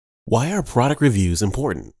Why are product reviews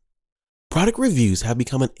important? Product reviews have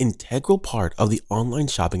become an integral part of the online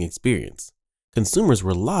shopping experience. Consumers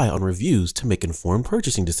rely on reviews to make informed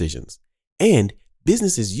purchasing decisions, and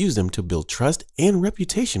businesses use them to build trust and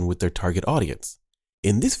reputation with their target audience.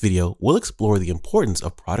 In this video, we'll explore the importance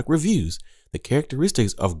of product reviews, the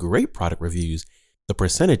characteristics of great product reviews, the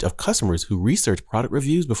percentage of customers who research product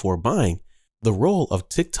reviews before buying, the role of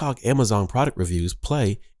TikTok Amazon product reviews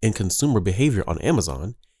play in consumer behavior on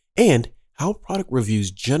Amazon, and how product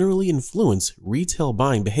reviews generally influence retail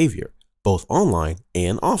buying behavior, both online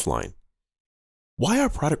and offline. Why are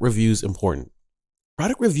product reviews important?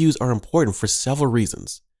 Product reviews are important for several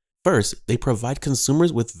reasons. First, they provide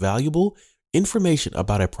consumers with valuable information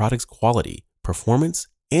about a product's quality, performance,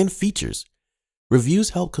 and features. Reviews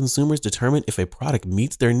help consumers determine if a product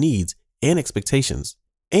meets their needs and expectations,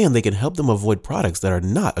 and they can help them avoid products that are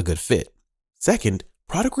not a good fit. Second,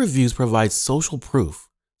 product reviews provide social proof.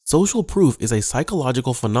 Social proof is a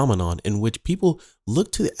psychological phenomenon in which people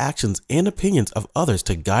look to the actions and opinions of others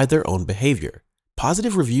to guide their own behavior.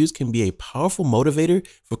 Positive reviews can be a powerful motivator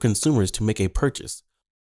for consumers to make a purchase,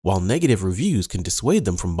 while negative reviews can dissuade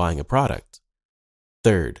them from buying a product.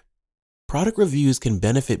 Third, product reviews can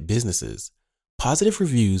benefit businesses. Positive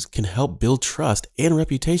reviews can help build trust and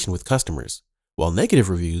reputation with customers, while negative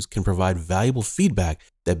reviews can provide valuable feedback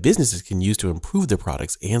that businesses can use to improve their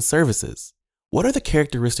products and services. What are the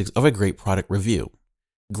characteristics of a great product review?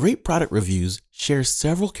 Great product reviews share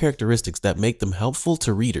several characteristics that make them helpful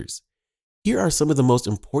to readers. Here are some of the most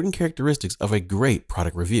important characteristics of a great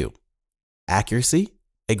product review. Accuracy.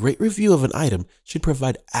 A great review of an item should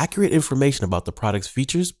provide accurate information about the product's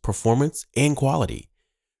features, performance, and quality.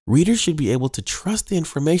 Readers should be able to trust the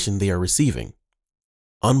information they are receiving.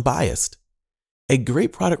 Unbiased. A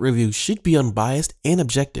great product review should be unbiased and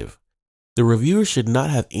objective. The reviewer should not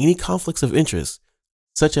have any conflicts of interest,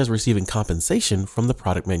 such as receiving compensation from the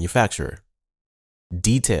product manufacturer.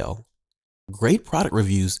 Detail. Great product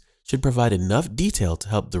reviews should provide enough detail to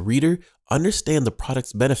help the reader understand the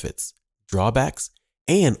product's benefits, drawbacks,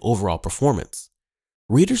 and overall performance.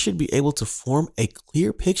 Readers should be able to form a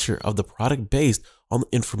clear picture of the product based on the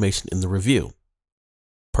information in the review.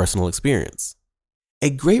 Personal experience. A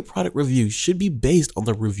great product review should be based on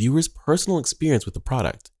the reviewer's personal experience with the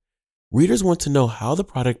product. Readers want to know how the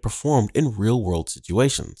product performed in real-world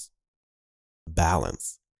situations.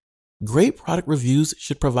 Balance. Great product reviews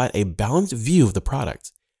should provide a balanced view of the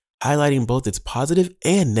product, highlighting both its positive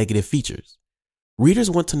and negative features.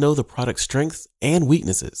 Readers want to know the product's strengths and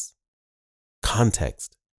weaknesses.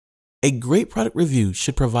 Context. A great product review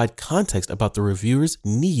should provide context about the reviewer's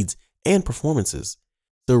needs and performances,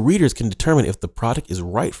 so readers can determine if the product is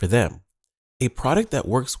right for them. A product that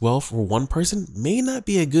works well for one person may not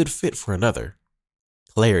be a good fit for another.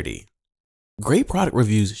 Clarity. Great product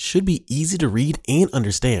reviews should be easy to read and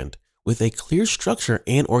understand, with a clear structure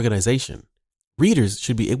and organization. Readers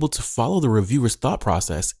should be able to follow the reviewer's thought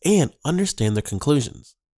process and understand their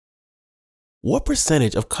conclusions. What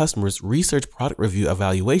percentage of customers research product review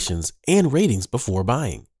evaluations and ratings before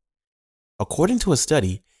buying? According to a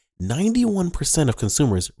study, 91% of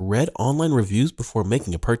consumers read online reviews before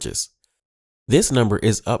making a purchase. This number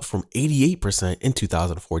is up from 88% in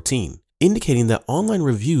 2014, indicating that online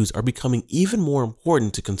reviews are becoming even more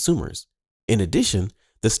important to consumers. In addition,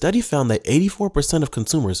 the study found that 84% of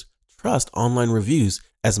consumers trust online reviews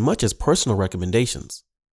as much as personal recommendations.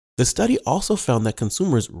 The study also found that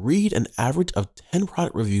consumers read an average of 10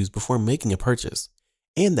 product reviews before making a purchase,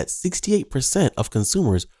 and that 68% of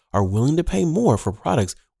consumers are willing to pay more for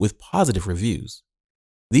products with positive reviews.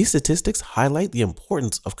 These statistics highlight the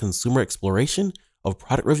importance of consumer exploration of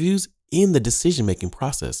product reviews in the decision-making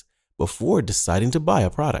process before deciding to buy a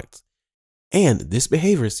product. And this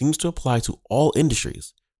behavior seems to apply to all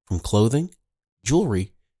industries, from clothing,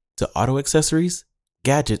 jewelry, to auto accessories,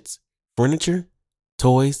 gadgets, furniture,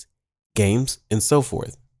 toys, games, and so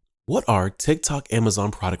forth. What are TikTok Amazon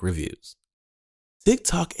product reviews?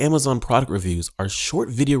 TikTok Amazon product reviews are short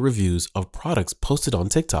video reviews of products posted on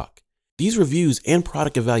TikTok. These reviews and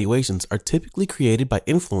product evaluations are typically created by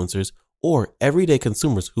influencers or everyday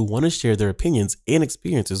consumers who want to share their opinions and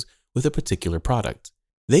experiences with a particular product.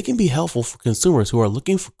 They can be helpful for consumers who are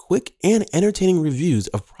looking for quick and entertaining reviews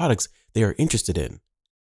of products they are interested in.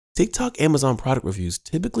 TikTok Amazon product reviews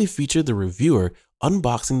typically feature the reviewer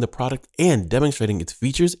unboxing the product and demonstrating its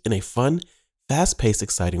features in a fun, fast-paced,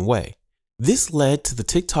 exciting way. This led to the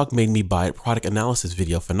TikTok Made Me Buy It product analysis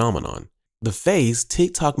video phenomenon. The phrase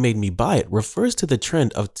TikTok made me buy it refers to the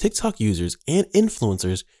trend of TikTok users and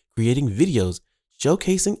influencers creating videos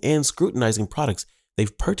showcasing and scrutinizing products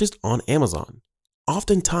they've purchased on Amazon.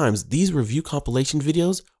 Oftentimes, these review compilation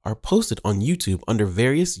videos are posted on YouTube under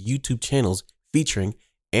various YouTube channels featuring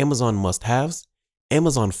Amazon must-haves,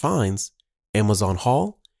 Amazon finds, Amazon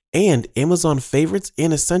haul, and Amazon favorites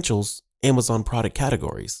and essentials Amazon product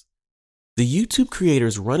categories. The YouTube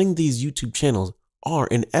creators running these YouTube channels are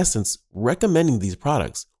in essence recommending these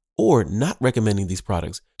products or not recommending these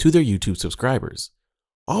products to their YouTube subscribers,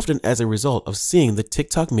 often as a result of seeing the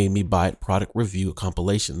TikTok Made Me Buy It product review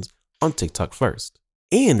compilations on TikTok first,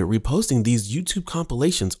 and reposting these YouTube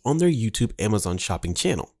compilations on their YouTube Amazon shopping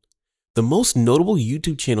channel. The most notable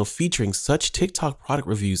YouTube channel featuring such TikTok product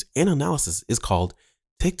reviews and analysis is called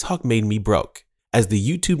TikTok Made Me Broke. As the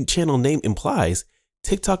YouTube channel name implies,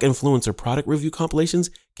 TikTok influencer product review compilations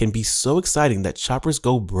can be so exciting that shoppers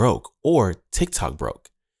go broke or TikTok broke,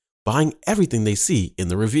 buying everything they see in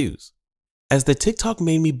the reviews. As the TikTok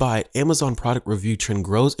Made Me Buy It Amazon product review trend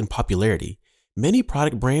grows in popularity, many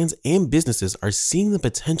product brands and businesses are seeing the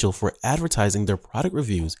potential for advertising their product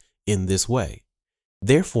reviews in this way.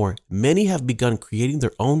 Therefore, many have begun creating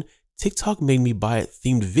their own TikTok Made Me Buy It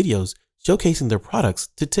themed videos showcasing their products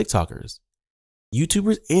to TikTokers,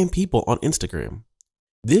 YouTubers, and people on Instagram.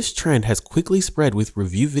 This trend has quickly spread with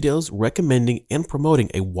review videos recommending and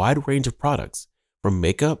promoting a wide range of products, from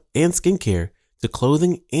makeup and skincare to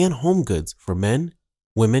clothing and home goods for men,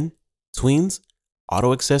 women, tweens,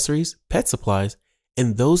 auto accessories, pet supplies,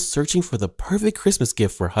 and those searching for the perfect Christmas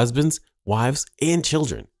gift for husbands, wives, and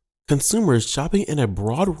children. Consumers shopping in a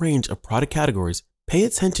broad range of product categories pay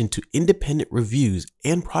attention to independent reviews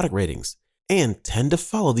and product ratings and tend to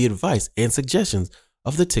follow the advice and suggestions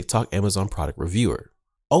of the TikTok Amazon product reviewer.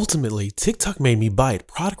 Ultimately, TikTok Made Me Buy It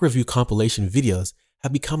product review compilation videos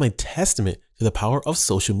have become a testament to the power of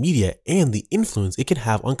social media and the influence it can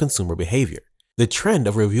have on consumer behavior. The trend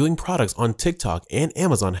of reviewing products on TikTok and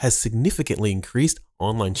Amazon has significantly increased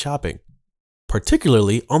online shopping,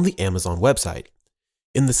 particularly on the Amazon website.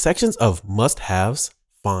 In the sections of must-haves,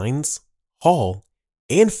 finds, haul,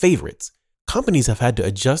 and favorites, companies have had to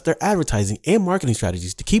adjust their advertising and marketing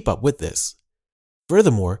strategies to keep up with this.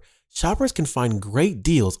 Furthermore, shoppers can find great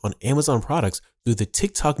deals on Amazon products through the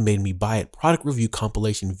TikTok Made Me Buy It product review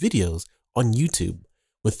compilation videos on YouTube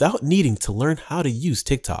without needing to learn how to use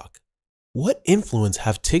TikTok. What influence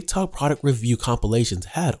have TikTok product review compilations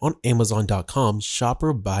had on Amazon.com's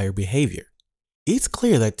shopper buyer behavior? It's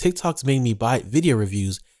clear that TikTok's Made Me Buy It video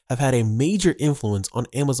reviews have had a major influence on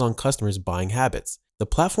Amazon customers' buying habits. The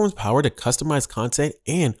platform's power to customize content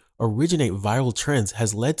and originate viral trends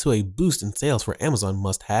has led to a boost in sales for Amazon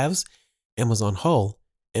must-haves, Amazon haul,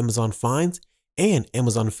 Amazon finds, and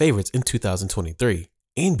Amazon favorites in 2023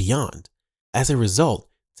 and beyond. As a result,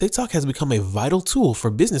 TikTok has become a vital tool for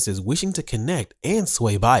businesses wishing to connect and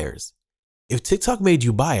sway buyers. If TikTok made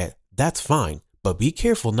you buy it, that's fine, but be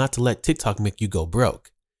careful not to let TikTok make you go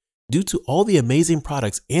broke. Due to all the amazing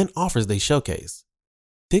products and offers they showcase,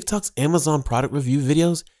 TikTok's Amazon product review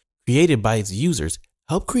videos created by its users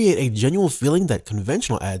help create a genuine feeling that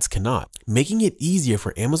conventional ads cannot, making it easier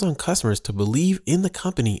for Amazon customers to believe in the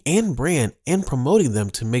company and brand and promoting them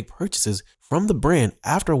to make purchases from the brand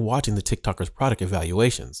after watching the TikToker's product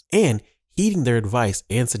evaluations and heeding their advice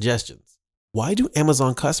and suggestions. Why do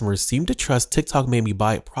Amazon customers seem to trust TikTok Made Me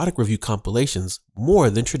Buy It product review compilations more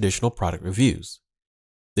than traditional product reviews?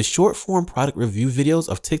 The short-form product review videos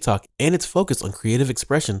of TikTok and its focus on creative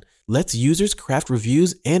expression lets users craft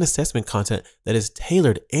reviews and assessment content that is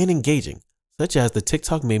tailored and engaging, such as the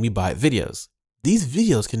TikTok Made Me Buy It videos. These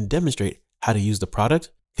videos can demonstrate how to use the product,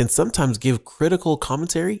 can sometimes give critical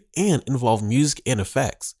commentary, and involve music and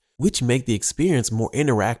effects, which make the experience more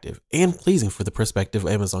interactive and pleasing for the prospective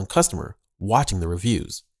Amazon customer watching the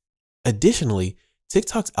reviews. Additionally,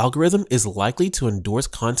 TikTok's algorithm is likely to endorse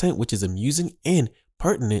content which is amusing and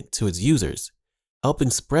pertinent to its users, helping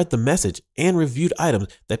spread the message and reviewed items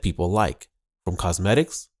that people like, from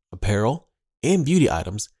cosmetics, apparel, and beauty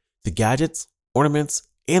items to gadgets, ornaments,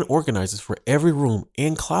 and organizers for every room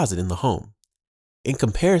and closet in the home. In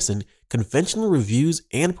comparison, conventional reviews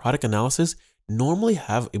and product analysis normally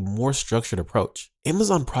have a more structured approach.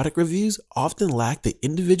 Amazon product reviews often lack the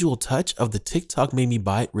individual touch of the TikTok Made Me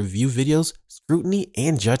Buy It review videos, scrutiny,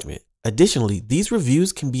 and judgment. Additionally, these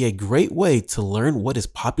reviews can be a great way to learn what is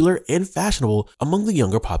popular and fashionable among the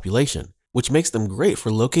younger population, which makes them great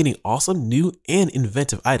for locating awesome new and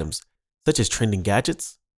inventive items, such as trending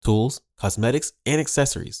gadgets, tools, cosmetics, and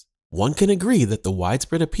accessories. One can agree that the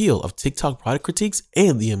widespread appeal of TikTok product critiques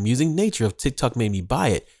and the amusing nature of TikTok Made Me Buy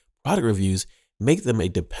It product reviews make them a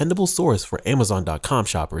dependable source for Amazon.com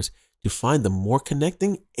shoppers to find them more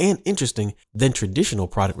connecting and interesting than traditional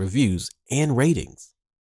product reviews and ratings.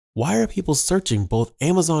 Why are people searching both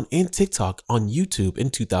Amazon and TikTok on YouTube in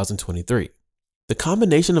 2023? The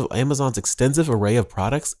combination of Amazon's extensive array of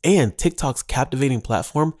products and TikTok's captivating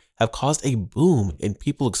platform have caused a boom in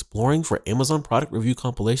people exploring for Amazon product review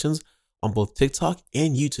compilations on both TikTok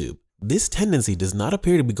and YouTube. This tendency does not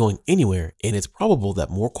appear to be going anywhere, and it's probable that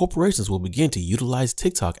more corporations will begin to utilize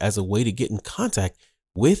TikTok as a way to get in contact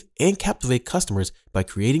with and captivate customers by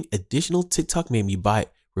creating additional TikTok made me buy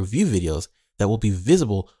it review videos that will be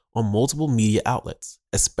visible on multiple media outlets,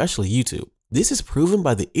 especially YouTube. This is proven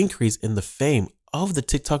by the increase in the fame of the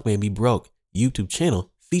TikTok Made Me Broke YouTube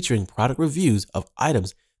channel featuring product reviews of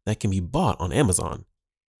items that can be bought on Amazon.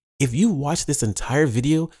 If you watch this entire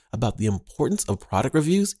video about the importance of product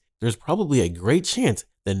reviews, there's probably a great chance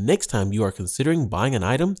that next time you are considering buying an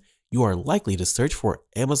item, you are likely to search for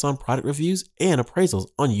Amazon product reviews and appraisals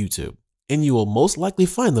on YouTube. And you will most likely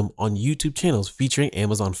find them on YouTube channels featuring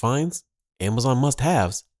Amazon Finds, Amazon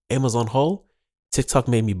Must-Haves, Amazon Haul, TikTok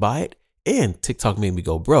Made Me Buy It, and TikTok Made Me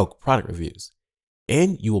Go Broke product reviews.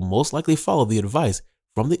 And you will most likely follow the advice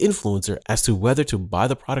from the influencer as to whether to buy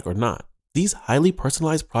the product or not. These highly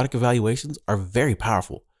personalized product evaluations are very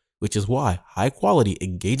powerful, which is why high quality,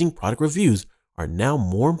 engaging product reviews are now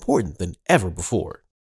more important than ever before.